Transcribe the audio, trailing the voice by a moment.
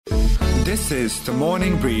This is the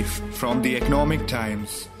morning brief from the Economic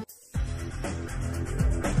Times.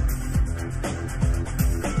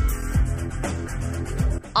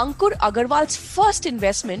 Ankur Agarwal's first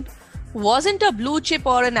investment wasn't a blue chip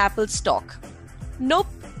or an Apple stock. Nope,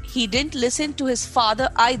 he didn't listen to his father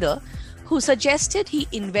either, who suggested he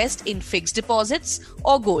invest in fixed deposits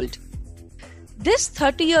or gold. This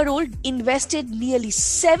 30-year-old invested nearly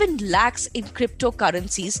 7 lakhs in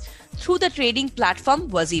cryptocurrencies through the trading platform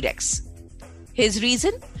WazirX. His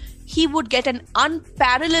reason? He would get an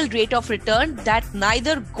unparalleled rate of return that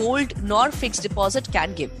neither gold nor fixed deposit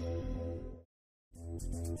can give.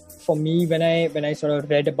 For me, when I sort of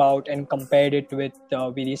read about and compared it with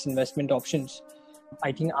various investment options,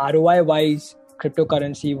 I think ROI-wise,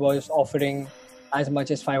 cryptocurrency was offering as much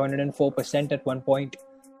as 504% at one point.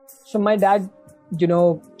 So my dad,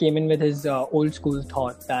 came in with his old school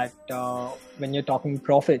thought that when you're talking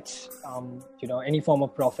profits, any form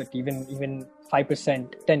of profit, even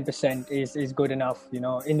 5%, 10% is good enough.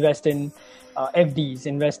 Invest in FDs,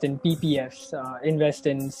 invest in PPFs, invest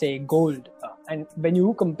in, say, gold. And when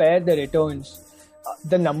you compare the returns,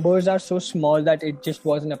 the numbers are so small that it just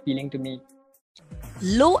wasn't appealing to me.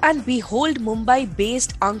 Lo and behold,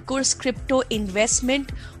 Mumbai-based Ankur's crypto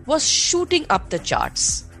investment was shooting up the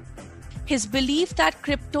charts. His belief that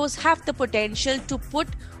cryptos have the potential to put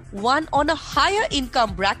one on a higher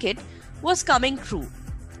income bracket was coming true.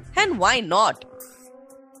 And why not?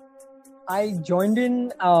 I joined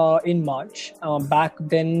in March. Back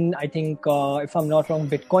then, I think, if I'm not wrong,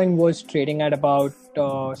 Bitcoin was trading at about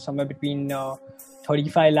somewhere between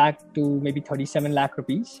 35 lakh to maybe 37 lakh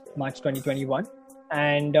rupees, March 2021.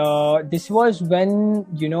 And this was when,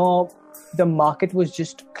 the market was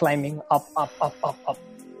just climbing up.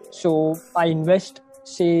 So I invest,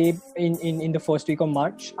 say, in the first week of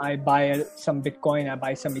March. I buy some Bitcoin, I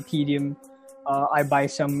buy some Ethereum, I buy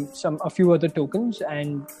a few other tokens,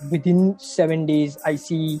 and within 7 days, I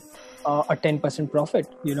see a 10%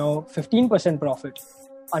 profit, 15% profit.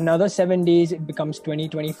 Another 7 days, it becomes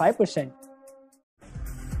 20-25%.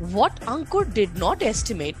 What Ankur did not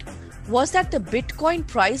estimate was that the Bitcoin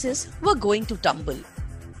prices were going to tumble.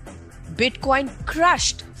 Bitcoin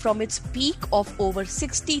crashed from its peak of over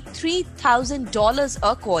 $63,000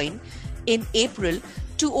 a coin in April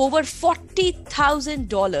to over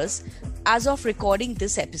 $40,000 as of recording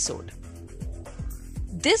this episode.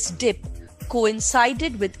 This dip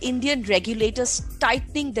coincided with Indian regulators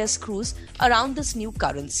tightening their screws around this new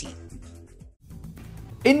currency.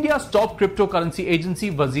 India's top cryptocurrency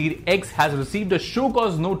agency WazirX has received a show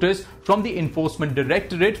cause notice from the Enforcement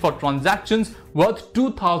Directorate for transactions worth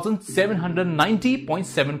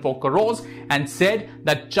 2,790.74 crores and said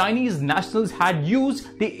that Chinese nationals had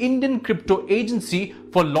used the Indian crypto agency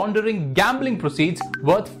for laundering gambling proceeds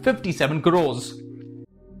worth 57 crores.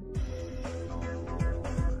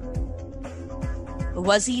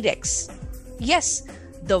 WazirX. Yes,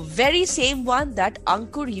 the very same one that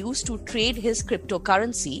Ankur used to trade his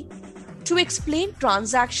cryptocurrency, to explain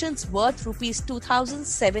transactions worth rupees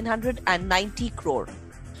 2,790 crore.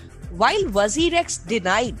 While WazirX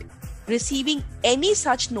denied receiving any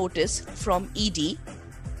such notice from ED,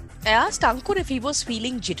 I asked Ankur if he was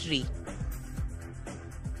feeling jittery.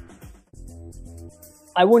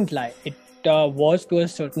 I won't lie, it was to a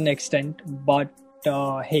certain extent, but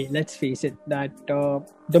hey, let's face it, that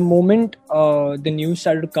the moment the news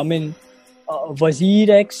started to come in,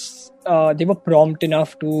 WazirX, they were prompt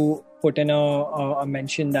enough to put in a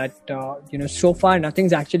mention that, so far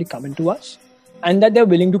nothing's actually coming to us and that they're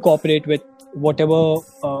willing to cooperate with whatever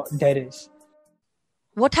there is.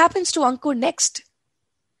 What happens to Ankur next?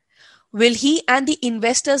 Will he and the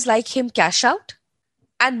investors like him cash out?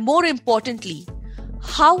 And more importantly,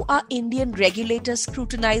 how are Indian regulators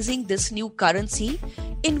scrutinizing this new currency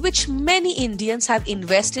in which many Indians have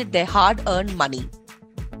invested their hard-earned money?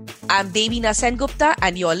 I'm Devina Sengupta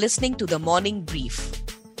and you're listening to The Morning Brief.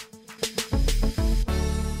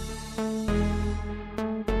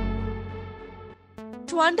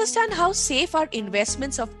 To understand how safe are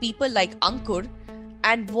investments of people like Ankur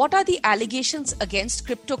and what are the allegations against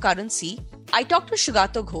cryptocurrency, I talked to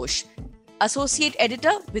Sugata Ghosh, Associate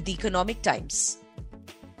Editor with The Economic Times.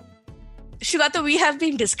 Sugata, we have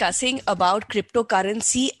been discussing about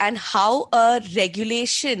cryptocurrency and how a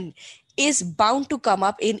regulation is bound to come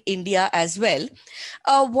up in India as well.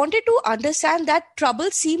 Wanted to understand that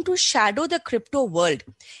troubles seem to shadow the crypto world.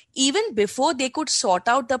 Even before they could sort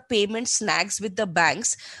out the payment snags with the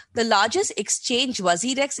banks, the largest exchange,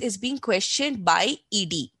 WazirX, is being questioned by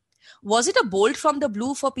ED. Was it a bolt from the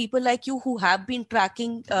blue for people like you who have been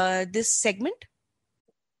tracking this segment?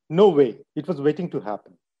 No way. It was waiting to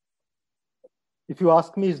happen. if you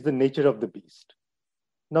ask me, is the nature of the beast.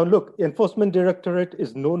 Now look, Enforcement Directorate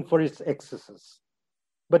is known for its excesses.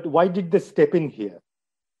 But why did they step in here?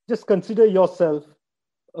 Just consider yourself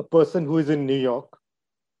a person who is in New York,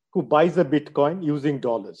 who buys a Bitcoin using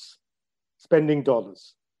dollars, spending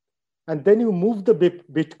dollars. And then you move the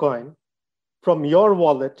Bitcoin from your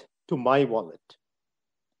wallet to my wallet.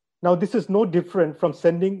 Now, this is no different from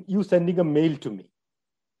sending a mail to me.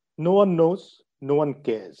 No one knows, no one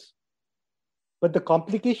cares. But the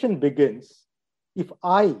complication begins if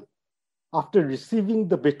I, after receiving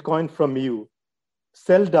the Bitcoin from you,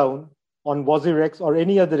 sell down on WazirX or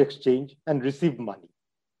any other exchange and receive money.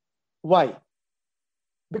 Why?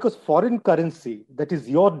 Because foreign currency, that is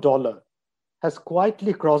your dollar, has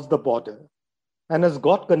quietly crossed the border and has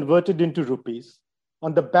got converted into rupees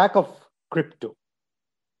on the back of crypto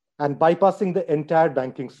and bypassing the entire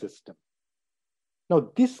banking system. Now,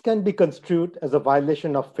 this can be construed as a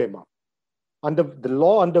violation of FEMA, under the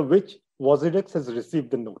law under which WazirX has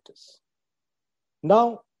received the notice.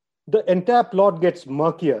 Now, the entire plot gets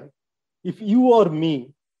murkier if you or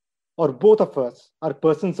me or both of us are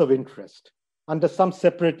persons of interest under some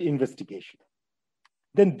separate investigation.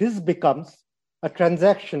 Then this becomes a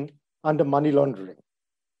transaction under money laundering.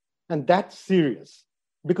 And that's serious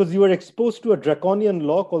because you are exposed to a draconian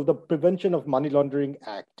law called the Prevention of Money Laundering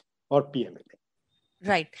Act, or PMLA.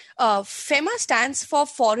 Right. FEMA stands for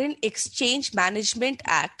Foreign Exchange Management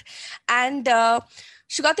Act. And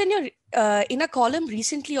Sugata, in a column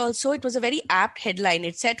recently also, it was a very apt headline.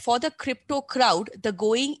 It said, for the crypto crowd, the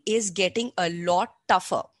going is getting a lot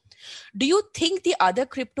tougher. Do you think the other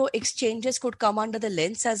crypto exchanges could come under the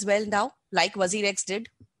lens as well now, like WazirX did?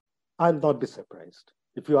 I'll not be surprised.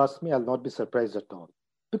 If you ask me, I'll not be surprised at all.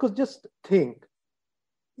 Because just think,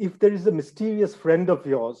 if there is a mysterious friend of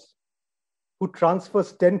yours who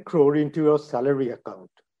transfers 10 crore into your salary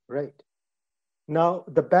account, right? Now,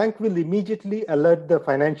 the bank will immediately alert the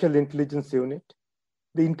financial intelligence unit.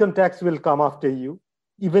 The income tax will come after you.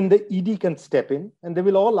 Even the ED can step in and they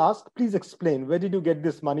will all ask, please explain, where did you get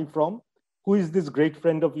this money from? Who is this great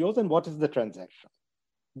friend of yours and what is the transaction?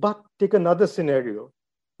 But take another scenario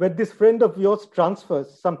where this friend of yours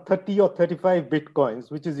transfers some 30 or 35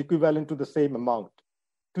 Bitcoins, which is equivalent to the same amount,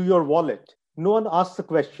 to your wallet. No one asks the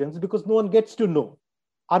questions because no one gets to know.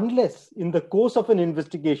 Unless in the course of an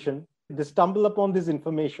investigation, they stumble upon this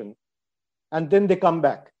information and then they come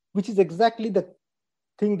back, which is exactly the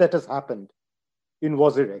thing that has happened in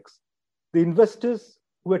WazirX. The investors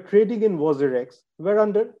who were trading in WazirX were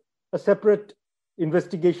under a separate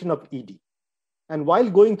investigation of ED. And while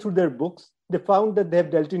going through their books, they found that they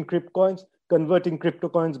have dealt in crypto coins, converting crypto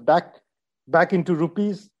coins back into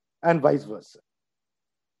rupees and vice versa.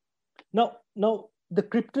 Now, the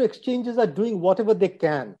crypto exchanges are doing whatever they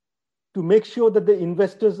can to make sure that the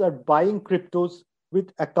investors are buying cryptos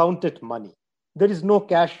with accounted money. There is no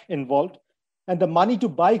cash involved. And the money to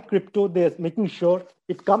buy crypto, they're making sure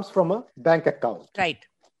it comes from a bank account. Right.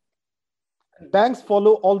 Banks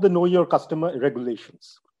follow all the know your customer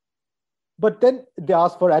regulations. But then they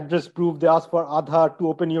ask for address proof, they ask for Aadhaar to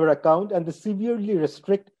open your account, and they severely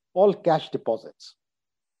restrict all cash deposits.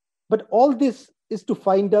 But all this is to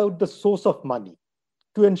find out the source of money,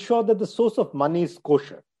 to ensure that the source of money is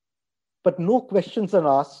kosher. But no questions are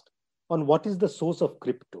asked on what is the source of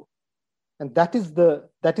crypto. And that is the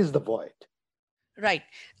void. Right.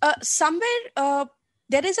 Somewhere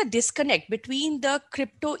there is a disconnect between the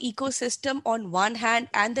crypto ecosystem on one hand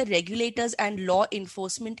and the regulators and law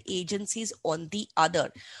enforcement agencies on the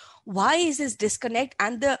other. Why is this disconnect?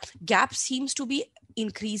 And the gap seems to be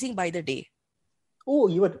increasing by the day. Oh,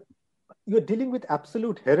 you're dealing with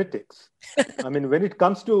absolute heretics. I mean, when it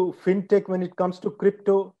comes to fintech, when it comes to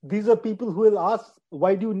crypto, these are people who will ask,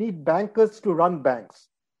 why do you need bankers to run banks?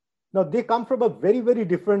 Now, they come from a very, very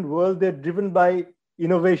different world. They're driven by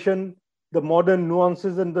innovation, the modern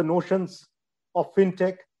nuances and the notions of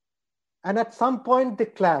fintech. And at some point, they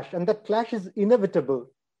clash. And that clash is inevitable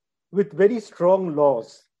with very strong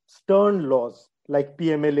laws, stern laws like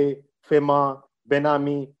PMLA, FEMA,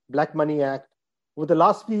 Benami, Black Money Act. Over the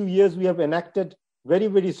last few years, we have enacted very,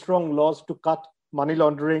 very strong laws to cut money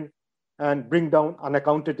laundering and bring down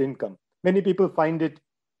unaccounted income. Many people find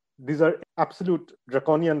these are absolute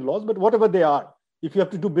draconian laws, but whatever they are, if you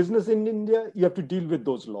have to do business in India, you have to deal with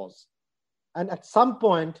those laws. And at some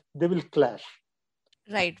point, they will clash.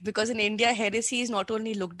 Right, because in India, heresy is not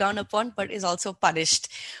only looked down upon, but is also punished.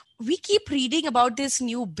 We keep reading about this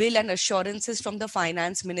new bill and assurances from the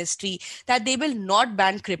finance ministry that they will not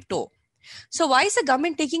ban crypto. So why is the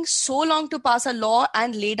government taking so long to pass a law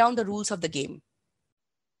and lay down the rules of the game?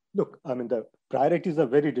 Look, I mean, the priorities are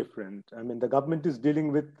very different. I mean, the government is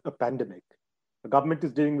dealing with a pandemic. The government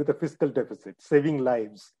is dealing with a fiscal deficit, saving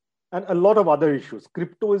lives, and a lot of other issues.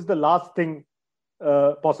 Crypto is the last thing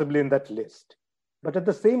possibly in that list. But at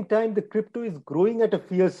the same time, the crypto is growing at a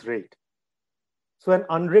fierce rate. So an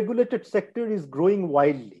unregulated sector is growing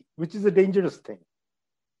wildly, which is a dangerous thing.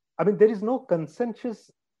 I mean, there is no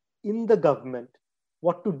consensus in the government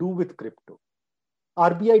what to do with crypto.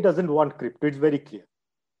 RBI doesn't want crypto, it's very clear.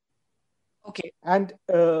 Okay. And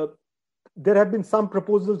there have been some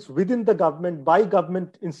proposals within the government, by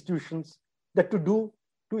government institutions, that to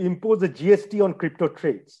impose a GST on crypto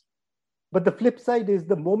trades. But the flip side is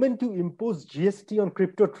the moment you impose GST on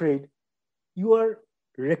crypto trade, you are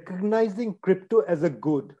recognizing crypto as a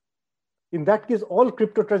good. In that case, all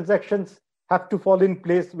crypto transactions have to fall in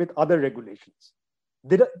place with other regulations.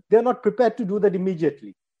 They're not prepared to do that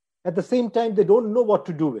immediately. At the same time, they don't know what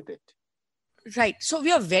to do with it. Right. So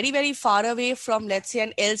we are very, very far away from, let's say,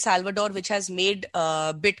 an El Salvador, which has made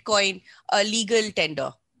Bitcoin a legal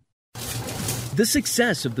tender. The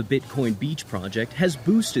success of the Bitcoin Beach project has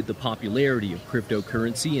boosted the popularity of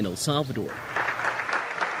cryptocurrency in El Salvador.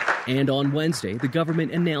 And on Wednesday, the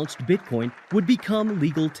government announced Bitcoin would become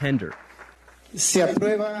legal tender.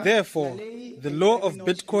 Therefore, the law of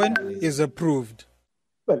Bitcoin is approved.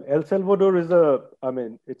 Well, El Salvador is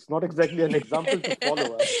it's not exactly an example to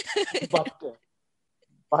follow,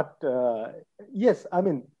 but yes,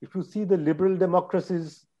 if you see the liberal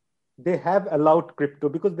democracies, they have allowed crypto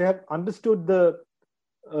because they have understood the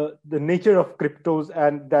nature of cryptos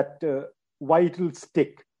and that why it will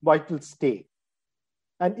stick, why it will stay.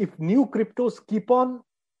 And if new cryptos keep on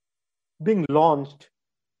being launched,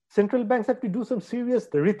 central banks have to do some serious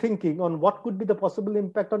rethinking on what could be the possible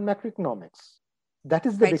impact on macroeconomics. That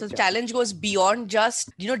is the right. So the challenge goes beyond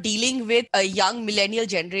just dealing with a young millennial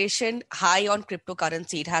generation high on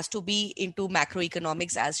cryptocurrency. It has to be into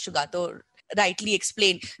macroeconomics, as Shugato rightly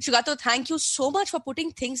explained. Shugato, thank you so much for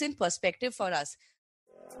putting things in perspective for us.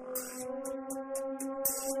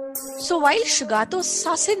 So while Shugato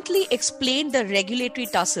succinctly explained the regulatory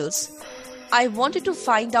tussles, I wanted to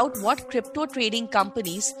find out what crypto trading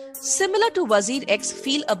companies similar to WazirX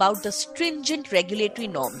feel about the stringent regulatory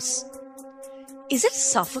norms. Is it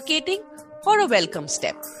suffocating or a welcome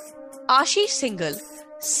step? Ashish Singhal,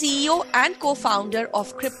 CEO and co-founder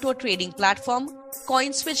of crypto trading platform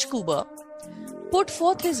CoinSwitch Kuber, put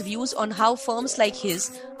forth his views on how firms like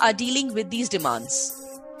his are dealing with these demands.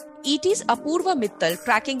 ET's Apurva Mittal,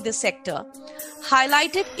 tracking this sector,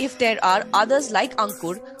 highlighted if there are others like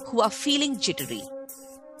Ankur who are feeling jittery.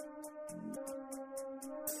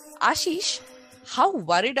 Ashish, how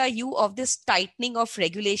worried are you of this tightening of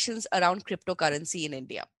regulations around cryptocurrency in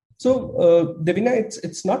India? So, Devina,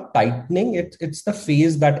 it's not tightening. It's the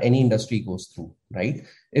phase that any industry goes through, right?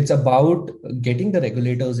 It's about getting the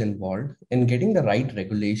regulators involved and getting the right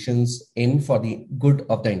regulations in for the good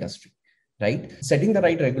of the industry, right? Setting the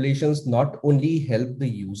right regulations not only help the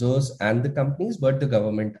users and the companies, but the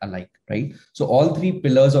government alike, right? So all three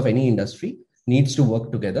pillars of any industry needs to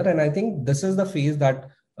work together. And I think this is the phase that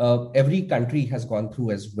every country has gone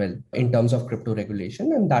through as well in terms of crypto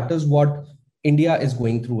regulation. And that is what India is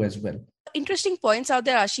going through as well. Interesting points out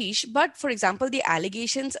there, Ashish. But for example, the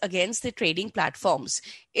allegations against the trading platforms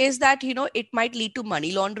is that, it might lead to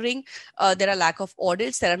money laundering. There are lack of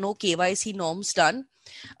audits. There are no KYC norms done.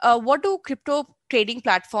 What do crypto trading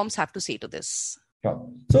platforms have to say to this? Sure.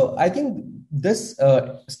 So I think this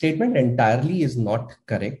statement entirely is not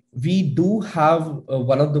correct. We do have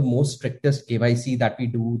one of the most strictest KYC that we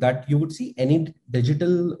do that you would see any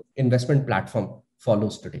digital investment platform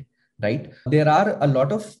follows today, right? There are a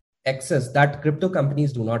lot of access that crypto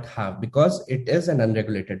companies do not have because it is an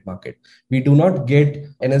unregulated market. We do not get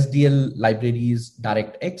NSDL libraries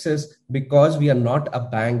direct access because we are not a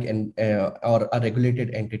bank and or a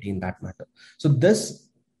regulated entity in that matter. So this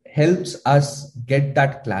helps us get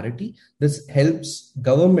that clarity. This helps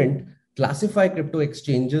government classify crypto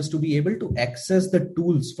exchanges to be able to access the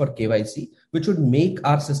tools for KYC, which would make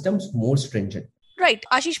our systems more stringent. Right.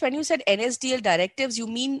 Ashish, when you said NSDL directives, you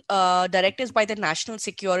mean directives by the National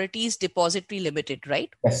Securities Depository Limited, right?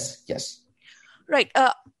 Yes. Right.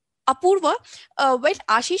 Apurva, when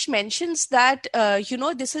Ashish mentions that,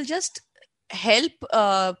 this will just help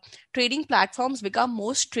trading platforms become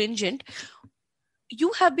more stringent,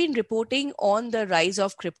 you have been reporting on the rise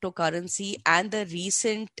of cryptocurrency and the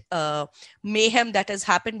recent mayhem that has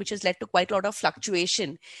happened, which has led to quite a lot of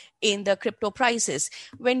fluctuation in the crypto prices.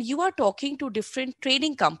 When you are talking to different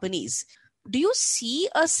trading companies, do you see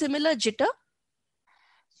a similar jitter?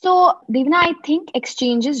 So, Devna, I think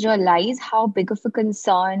exchanges realize how big of a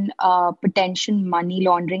concern potential money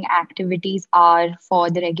laundering activities are for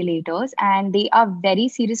the regulators, and they are very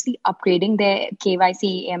seriously upgrading their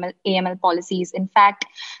KYC AML policies. In fact,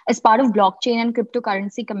 as part of Blockchain and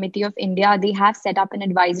Cryptocurrency Committee of India, they have set up an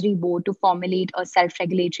advisory board to formulate a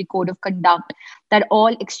self-regulatory code of conduct that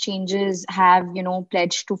all exchanges have,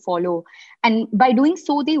 pledged to follow. And by doing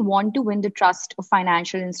so, they want to win the trust of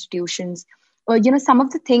financial institutions. Some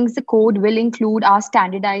of the things the code will include are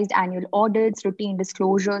standardized annual audits, routine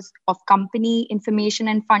disclosures of company information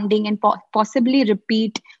and funding, and possibly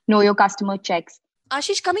repeat know your customer checks.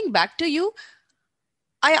 Ashish, coming back to you,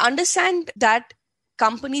 I understand that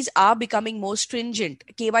companies are becoming more stringent.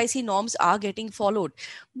 KYC norms are getting followed.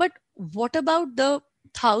 But what about the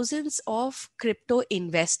thousands of crypto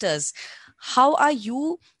investors? How are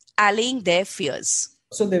you allaying their fears?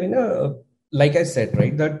 So, Devina, like I said,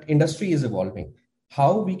 right, that industry is evolving.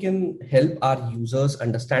 How we can help our users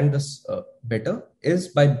understand this better is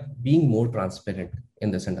by being more transparent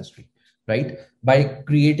in this industry, right? By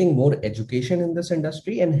creating more education in this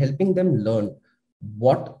industry and helping them learn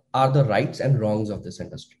what are the rights and wrongs of this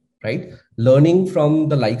industry, right? Learning from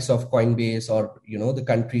the likes of Coinbase or, the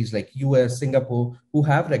countries like US, Singapore, who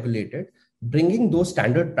have regulated, bringing those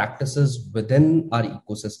standard practices within our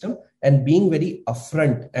ecosystem and being very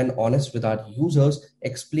upfront and honest with our users,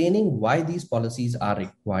 explaining why these policies are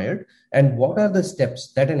required and what are the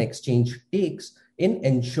steps that an exchange takes in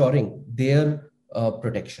ensuring their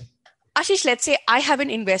protection. Ashish, let's say I haven't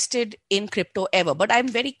invested in crypto ever, but I'm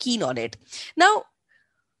very keen on it. Now,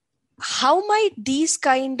 how might these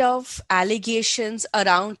kind of allegations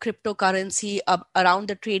around cryptocurrency, around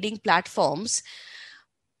the trading platforms,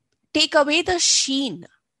 take away the sheen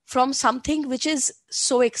from something which is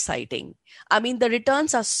so exciting? I mean, the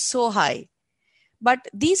returns are so high, but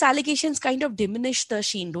these allegations kind of diminish the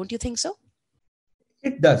sheen. Don't you think so?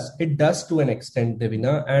 It does. It does to an extent,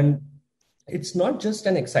 Devina. And it's not just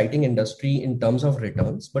an exciting industry in terms of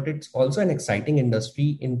returns, but it's also an exciting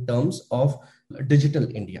industry in terms of digital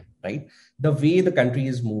India, right? The way the country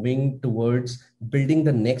is moving towards building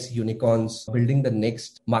the next unicorns, building the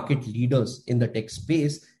next market leaders in the tech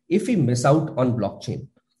space. If we miss out on blockchain,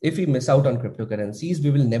 if we miss out on cryptocurrencies, we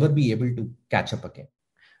will never be able to catch up again.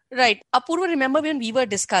 Right. Apurva, remember when we were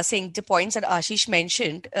discussing the points that Ashish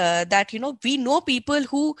mentioned, that, we know people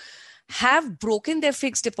who have broken their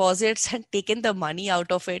fixed deposits and taken the money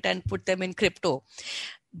out of it and put them in crypto.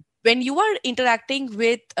 When you are interacting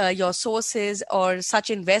with your sources or such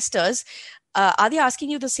investors, are they asking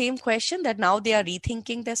you the same question that now they are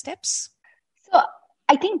rethinking their steps? So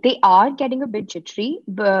I think they are getting a bit jittery.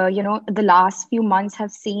 But, the last few months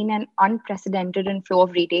have seen an unprecedented inflow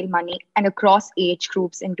of retail money and across age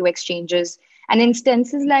groups into exchanges. And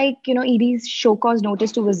instances like, ED's show cause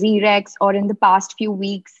notice to WazirX, or in the past few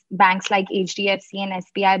weeks, banks like HDFC and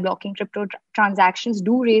SBI blocking crypto transactions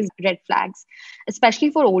do raise red flags, especially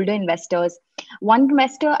for older investors. One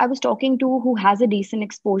investor I was talking to who has a decent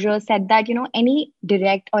exposure said that, any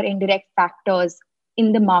direct or indirect factors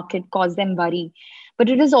in the market cause them worry. But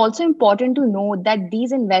it is also important to know that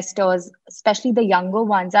these investors, especially the younger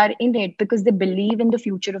ones, are in it because they believe in the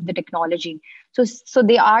future of the technology. So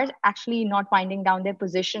they are actually not winding down their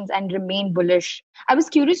positions and remain bullish. I was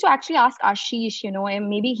curious to actually ask Ashish, and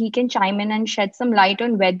maybe he can chime in and shed some light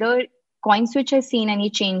on whether CoinSwitch has seen any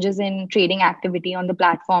changes in trading activity on the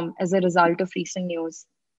platform as a result of recent news.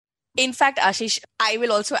 In fact, Ashish, I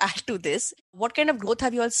will also add to this. What kind of growth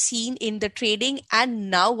have you all seen in the trading, and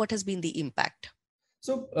now what has been the impact?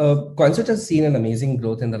 So CoinSwitch has seen an amazing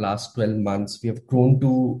growth in the last 12 months. We have grown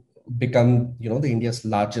to become, the India's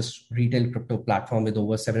largest retail crypto platform with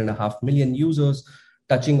over 7.5 million users,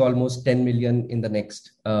 touching almost 10 million in the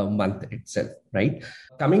next month itself, right?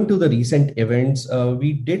 Coming to the recent events,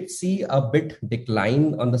 we did see a bit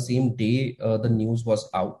decline on the same day the news was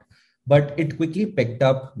out, but it quickly picked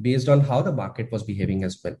up based on how the market was behaving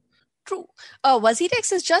as well. True.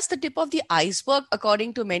 WazirX is just the tip of the iceberg,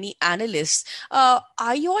 according to many analysts.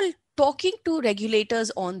 Are you all talking to regulators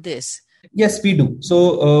on this? Yes, we do.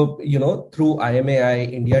 So, through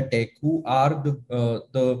IMAI, India Tech, who are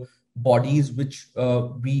the bodies which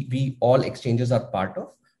we all exchanges are part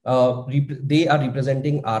of, they are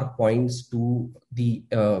representing our points to the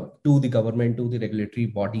government, to the regulatory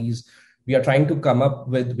bodies. We are trying to come up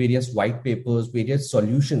with various white papers, various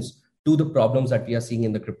solutions to the problems that we are seeing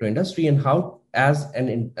in the crypto industry, and how as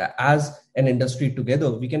an industry together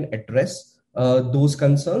we can address those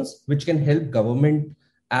concerns, which can help government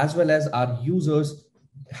as well as our users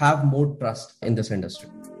have more trust in this industry.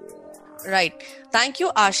 Right. Thank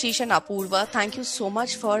you, Ashish and Apurva. Thank you so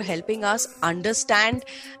much for helping us understand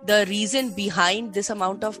the reason behind this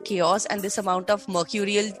amount of chaos and this amount of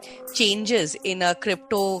mercurial changes in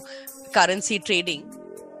cryptocurrency trading.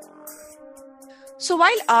 So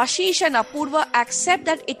while Ashish and Apurva accept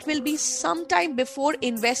that it will be some time before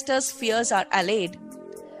investors' fears are allayed,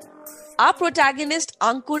 our protagonist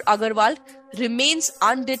Ankur Agarwal remains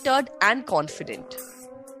undeterred and confident.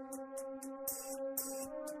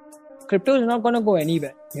 Crypto is not going to go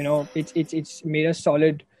anywhere. It's made a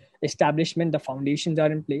solid establishment. The foundations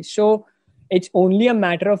are in place. So it's only a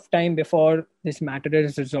matter of time before this matter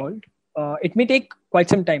is resolved. It may take quite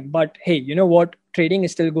some time, but hey, you know what? Trading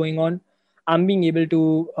is still going on. I'm being able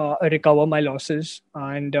to recover my losses,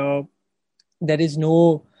 and there is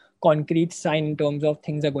no concrete sign in terms of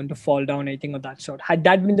things are going to fall down, anything of that sort. Had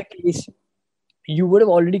that been the case, you would have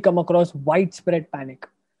already come across widespread panic.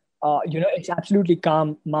 It's absolutely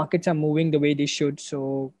calm. Markets are moving the way they should.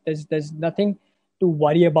 So there's nothing to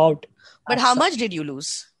worry about. But how much did you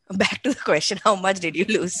lose? Back to the question, how much did you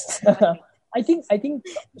lose? I think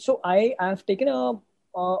so. I have taken a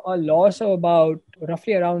loss of about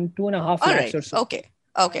roughly around 2.5 lakhs or so. Okay.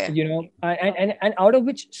 And out of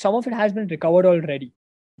which some of it has been recovered already.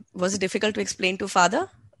 Was it difficult to explain to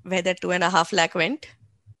father where that 2.5 lakh went?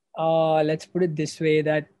 Let's put it this way,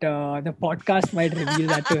 that the podcast might reveal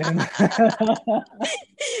that to him.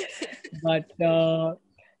 But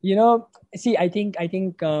see, I think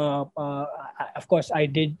of course I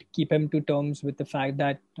did keep him to terms with the fact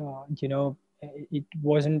that it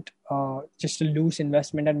wasn't just a loose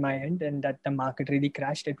investment at my end, and that the market really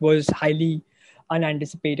crashed. It was highly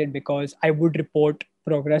unanticipated because I would report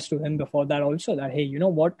progress to him before that also, that hey, you know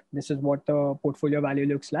what, this is what the portfolio value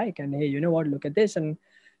looks like, and hey, you know what, look at this. And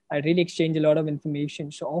I really exchange a lot of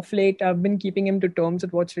information. So of late, I've been keeping him to terms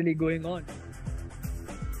with what's really going on.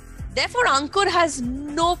 Therefore, Ankur has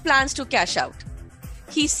no plans to cash out.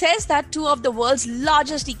 He says that two of the world's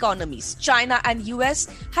largest economies, China and US,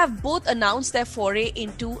 have both announced their foray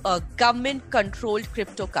into a government-controlled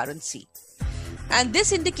cryptocurrency. And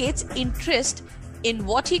this indicates interest in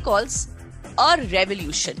what he calls a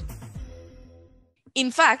revolution.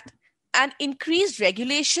 In fact, an increased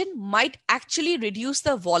regulation might actually reduce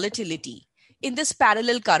the volatility in this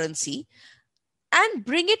parallel currency and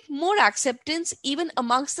bring it more acceptance even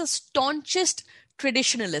amongst the staunchest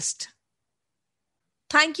traditionalists.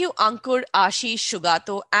 Thank you, Ankur, Ashish,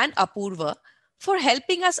 Shugato, and Apurva for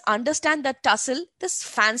helping us understand the tussle this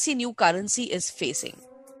fancy new currency is facing.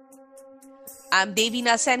 I'm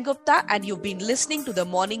Devina Sengupta, and you've been listening to The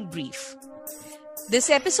Morning Brief. This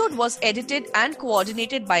episode was edited and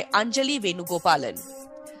coordinated by Anjali Venugopalan.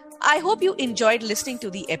 I hope you enjoyed listening to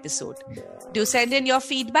the episode. Do send in your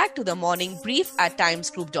feedback to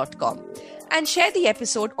themorningbrief@timesgroup.com and share the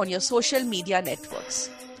episode on your social media networks.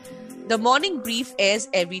 The Morning Brief airs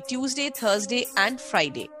every Tuesday, Thursday, and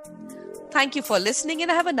Friday. Thank you for listening,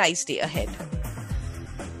 and have a nice day ahead.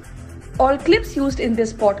 All clips used in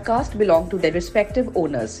this podcast belong to their respective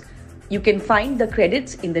owners. You can find the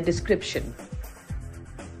credits in the description.